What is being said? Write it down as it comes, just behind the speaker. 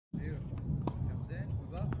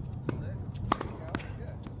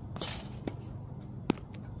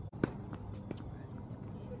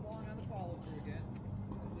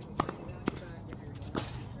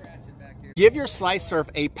Give your slice serve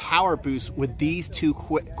a power boost with these two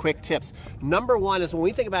quick tips. Number one is when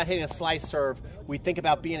we think about hitting a slice serve, we think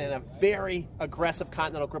about being in a very aggressive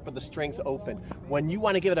continental grip with the strings open. When you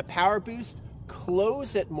want to give it a power boost,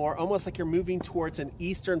 close it more, almost like you're moving towards an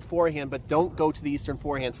Eastern forehand, but don't go to the Eastern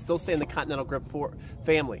forehand. Still stay in the continental grip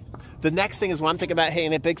family. The next thing is when I'm thinking about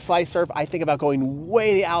hitting a big slice serve, I think about going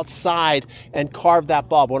way outside and carve that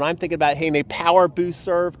ball. But when I'm thinking about hitting a power boost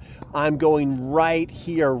serve, I'm going right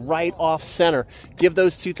here, right off center. Give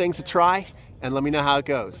those two things a try and let me know how it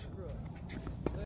goes.